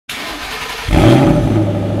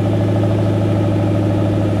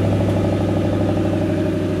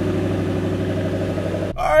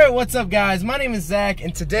what's up guys? My name is Zach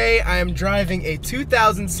and today I am driving a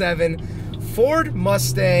 2007 Ford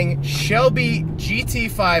Mustang Shelby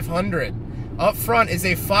GT500. Up front is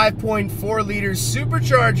a 5.4 liter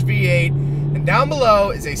supercharged V8 and down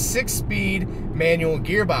below is a 6-speed manual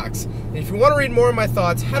gearbox. And if you want to read more of my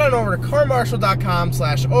thoughts, head on over to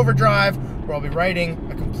carmarshal.com/overdrive where I'll be writing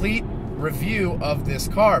a complete review of this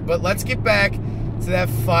car. But let's get back to that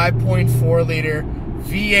 5.4 liter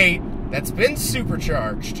V8 that's been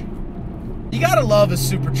supercharged. You gotta love a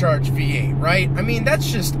supercharged V8, right? I mean,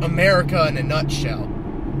 that's just America in a nutshell.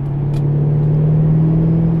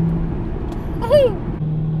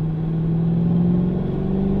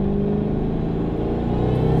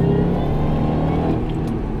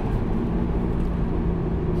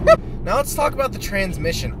 Now let's talk about the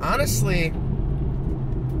transmission. Honestly,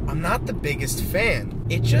 I'm not the biggest fan.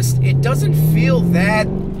 It doesn't feel that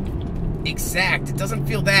exact. It doesn't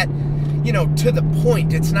feel that, to the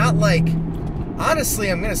point. It's not like,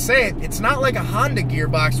 honestly, I'm gonna say it, it's not like a Honda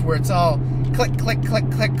gearbox where it's all click, click, click,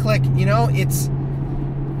 click, click,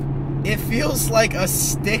 it feels like a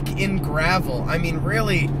stick in gravel. I mean,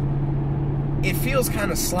 really, it feels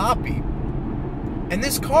kind of sloppy. And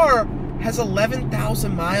this car has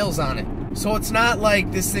 11,000 miles on it. So it's not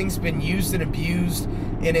like this thing's been used and abused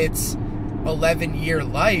in its 11-year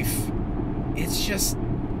life. It's just,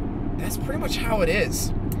 that's pretty much how it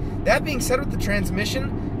is. That being said, with the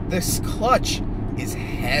transmission, this clutch is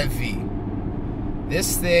heavy.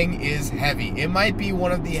 This thing is heavy. It might be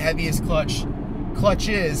one of the heaviest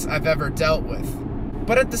clutches I've ever dealt with.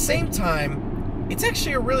 But at the same time, it's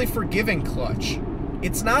actually a really forgiving clutch.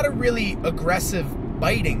 It's not a really aggressive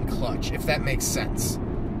biting clutch, if that makes sense.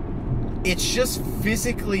 It's just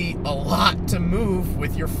physically a lot to move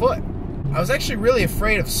with your foot. I was actually really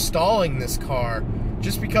afraid of stalling this car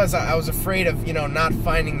just because I was afraid of, not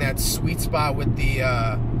finding that sweet spot with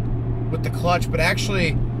the clutch. But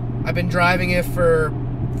actually, I've been driving it for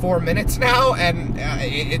 4 minutes now, and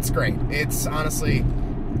it's great. It's honestly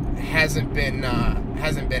hasn't been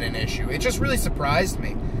an issue. It just really surprised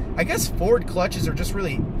me. I guess Ford clutches are just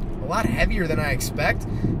really a lot heavier than I expect,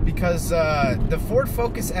 because the Ford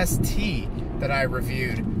Focus ST that I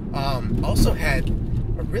reviewed also had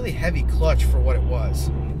a really heavy clutch for what it was.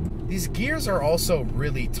 These gears are also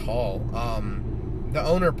really tall. The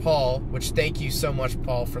owner, Paul, which thank you so much,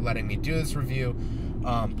 Paul, for letting me do this review,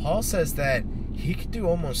 Paul says that he could do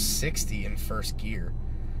almost 60 in first gear.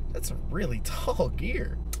 That's a really tall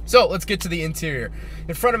gear. So let's get to the interior.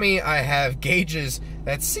 In front of me, I have gauges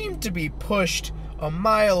that seem to be pushed a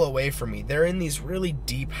mile away from me. They're in these really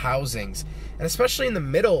deep housings, and especially in the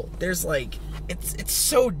middle, there's like, it's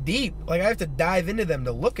so deep, like I have to dive into them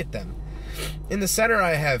to look at them. In the center,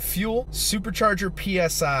 I have fuel, supercharger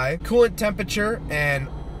PSI, coolant temperature, and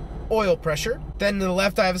oil pressure. Then to the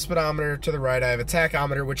left, I have a speedometer. To the right, I have a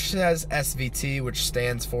tachometer, which says SVT, which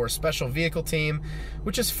stands for Special Vehicle Team,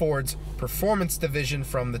 which is Ford's performance division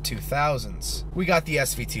from the 2000s. We got the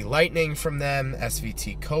SVT Lightning from them,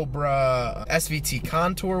 SVT Cobra, SVT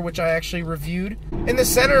Contour, which I actually reviewed. In the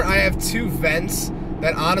center, I have two vents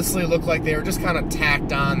that honestly look like they were just kind of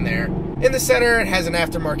tacked on there. In the center, it has an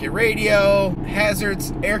aftermarket radio,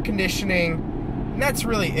 hazards, air conditioning, and that's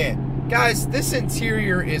really it. Guys, this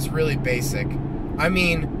interior is really basic. I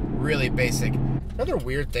mean, really basic. Another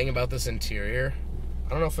weird thing about this interior, I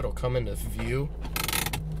don't know if it'll come into view,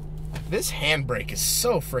 this handbrake is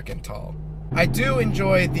so freaking tall. I do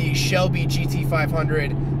enjoy the Shelby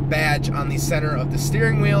GT500 badge on the center of the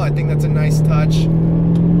steering wheel. I think that's a nice touch.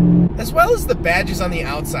 As well as the badges on the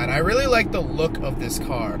outside. I really like the look of this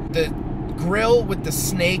car. The grille with the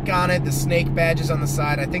snake on it, the snake badges on the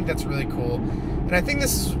side, I think that's really cool. And I think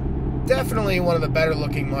this is definitely one of the better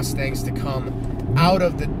looking Mustangs to come out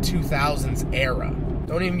of the 2000s era.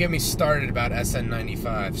 Don't even get me started about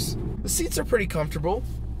SN95s. The seats are pretty comfortable.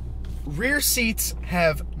 Rear seats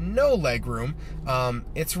have no leg room.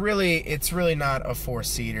 It's really not a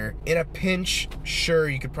four-seater. In a pinch, sure,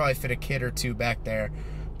 you could probably fit a kid or two back there,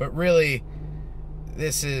 but really,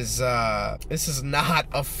 this is not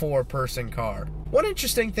a four-person car. One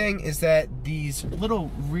interesting thing is that these little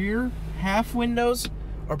rear half windows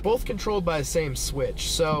are both controlled by the same switch,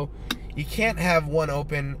 so you can't have one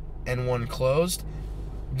open and one closed.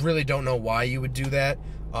 Really don't know why you would do that,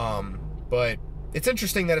 but it's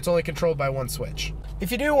interesting that it's only controlled by one switch.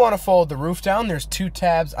 If you do want to fold the roof down, there's two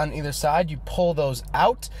tabs on either side. You pull those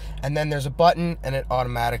out, and then there's a button, and it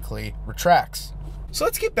automatically retracts. So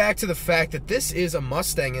let's get back to the fact that this is a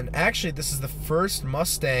Mustang, and actually this is the first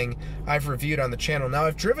Mustang I've reviewed on the channel. Now,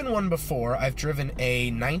 I've driven one before. I've driven a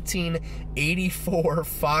 1984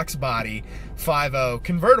 Fox body 5.0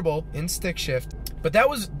 convertible in stick shift, but that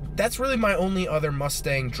was that's really my only other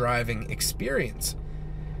Mustang driving experience.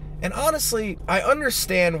 And honestly, I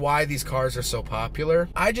understand why these cars are so popular.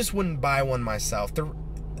 I just wouldn't buy one myself.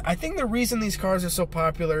 I think the reason these cars are so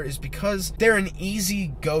popular is because they're an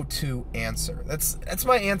easy go-to answer. That's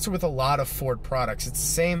my answer with a lot of Ford products. It's the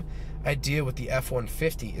same idea with the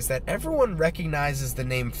F-150, is that everyone recognizes the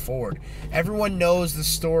name Ford. Everyone knows the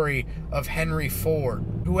story of Henry Ford,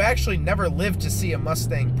 who actually never lived to see a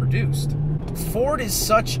Mustang produced. Ford is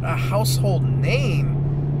such a household name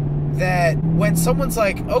that when someone's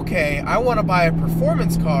like, okay, I want to buy a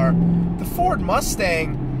performance car, the Ford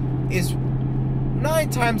Mustang is 9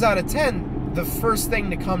 times out of 10 the first thing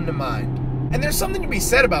to come to mind. And there's something to be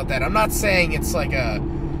said about that. I'm not saying it's like a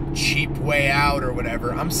cheap way out or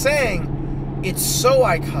whatever. I'm saying it's so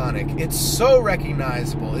iconic, it's so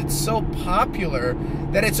recognizable, it's so popular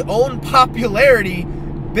that its own popularity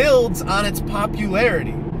builds on its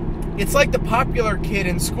popularity. It's like the popular kid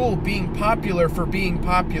in school being popular for being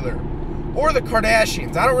popular. Or the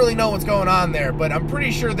Kardashians. I don't really know what's going on there, but I'm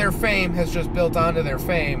pretty sure their fame has just built onto their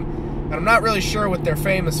fame, and I'm not really sure what they're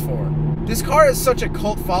famous for. This car has such a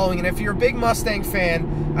cult following, and if you're a big Mustang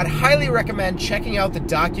fan, I'd highly recommend checking out the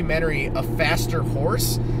documentary A Faster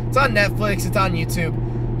Horse. It's on Netflix, it's on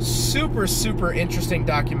YouTube. Super, super interesting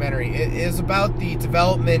documentary. It is about the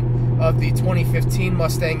development of the 2015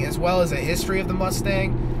 Mustang, as well as a history of the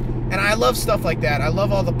Mustang. And I love stuff like that. I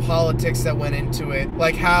love all the politics that went into it.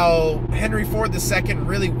 Like how Henry Ford II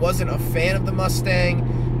really wasn't a fan of the Mustang.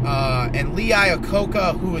 And Lee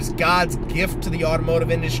Iacocca, who is God's gift to the automotive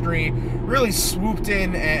industry, really swooped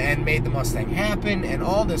in and made the Mustang happen and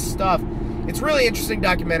all this stuff. It's a really interesting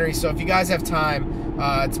documentary, so if you guys have time,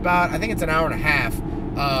 it's about, I think it's an hour and a half.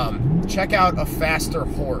 Check out A Faster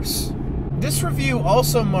Horse. This review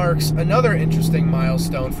also marks another interesting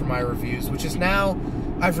milestone for my reviews, which is now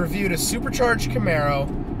I've reviewed a supercharged Camaro,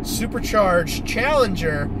 supercharged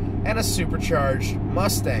Challenger, and a supercharged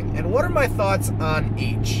Mustang. And what are my thoughts on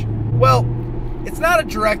each? Well, it's not a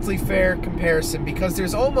directly fair comparison because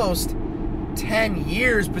there's almost 10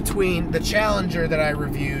 years between the Challenger that I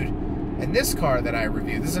reviewed and this car that I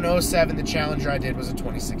reviewed. This is an 07, the Challenger I did was a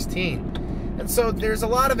 2016. And so there's a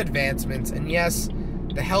lot of advancements, and yes,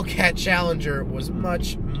 the Hellcat Challenger was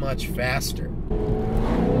much, much faster.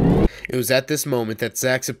 It was at this moment that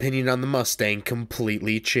Zach's opinion on the Mustang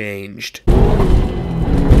completely changed.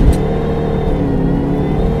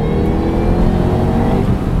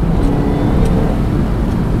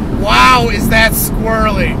 Wow, is that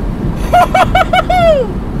squirrely!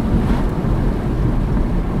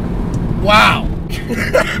 Wow!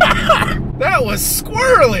 That was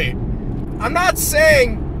squirrely! I'm not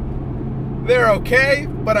saying they're okay,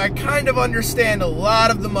 but I kind of understand a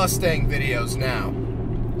lot of the Mustang videos now.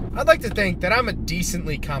 I'd like to think that I'm a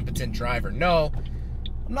decently competent driver. No,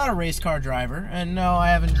 I'm not a race car driver, and no, I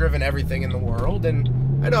haven't driven everything in the world, and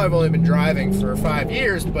I know I've only been driving for 5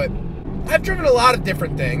 years, but I've driven a lot of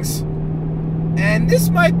different things, and this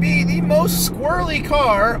might be the most squirrely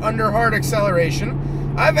car under hard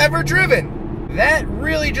acceleration I've ever driven. That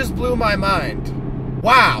really just blew my mind.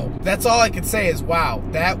 Wow. That's all I could say is wow.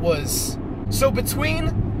 That was... So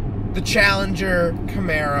between the Challenger,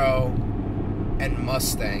 Camaro, and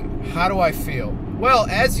Mustang, how do I feel? Well,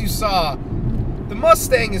 as you saw, the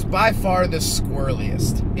Mustang is by far the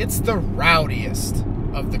squirreliest. It's the rowdiest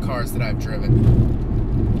of the cars that I've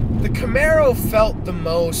driven. The Camaro felt the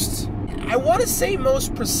most, I want to say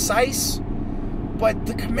most precise, but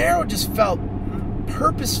the Camaro just felt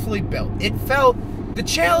purposefully built. It felt, the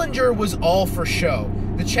Challenger was all for show.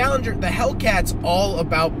 The Challenger, the Hellcat's all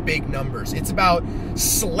about big numbers. It's about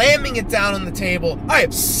slamming it down on the table. I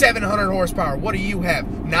have 700 horsepower. What do you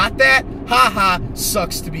have? Not that? Haha,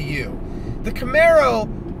 sucks to be you. The Camaro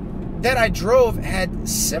that I drove had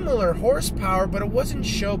similar horsepower, but it wasn't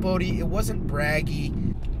showboaty, it wasn't braggy,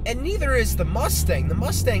 and neither is the Mustang. The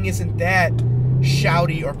Mustang isn't that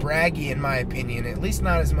shouty or braggy in my opinion, at least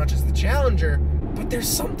not as much as the Challenger, but there's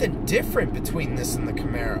something different between this and the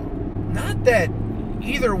Camaro. Not that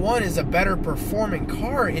either one is a better performing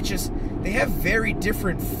car, it's just they have very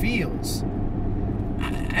different feels.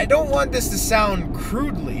 I don't want this to sound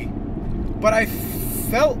crudely, but I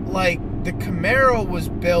felt like the Camaro was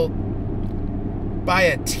built by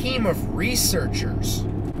a team of researchers.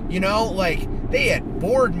 You know, like they had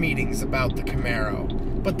board meetings about the Camaro.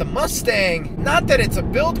 But the Mustang, not that it's a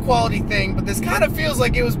build quality thing, but this kind of feels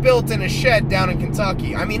like it was built in a shed down in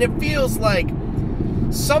Kentucky. I mean, it feels like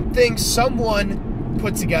something someone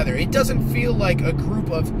put together. It doesn't feel like a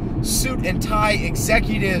group of suit and tie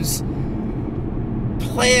executives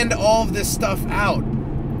planned all of this stuff out.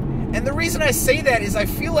 And the reason I say that is I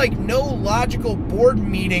feel like no logical board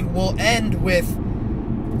meeting will end with,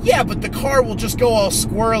 yeah, but the car will just go all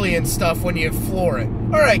squirrely and stuff when you floor it.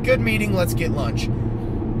 All right, good meeting, let's get lunch.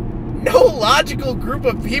 No logical group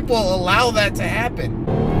of people allow that to happen.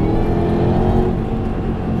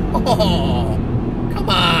 Oh, come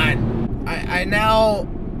on.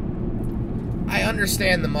 I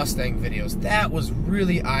understand the Mustang videos. That was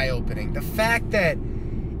really eye-opening. The fact that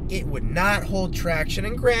it would not hold traction,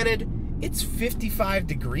 and granted, it's 55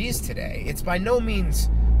 degrees today. It's by no means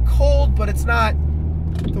cold, but it's not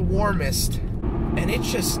the warmest. And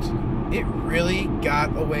it really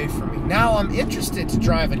got away from me. Now I'm interested to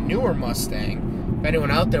drive a newer Mustang. If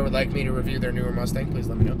anyone out there would like me to review their newer Mustang, please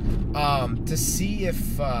let me know. To see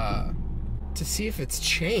if it's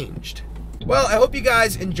changed. Well, I hope you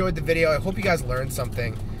guys enjoyed the video. I hope you guys learned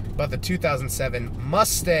something about the 2007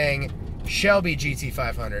 Mustang Shelby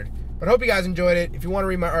GT500. But I hope you guys enjoyed it. If you want to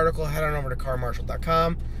read my article, head on over to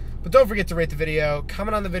carmarshal.com. But don't forget to rate the video,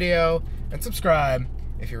 comment on the video, and subscribe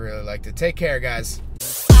if you really liked it. Take care, guys.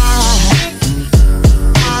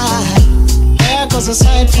 Here goes a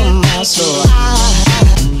sight from my soul.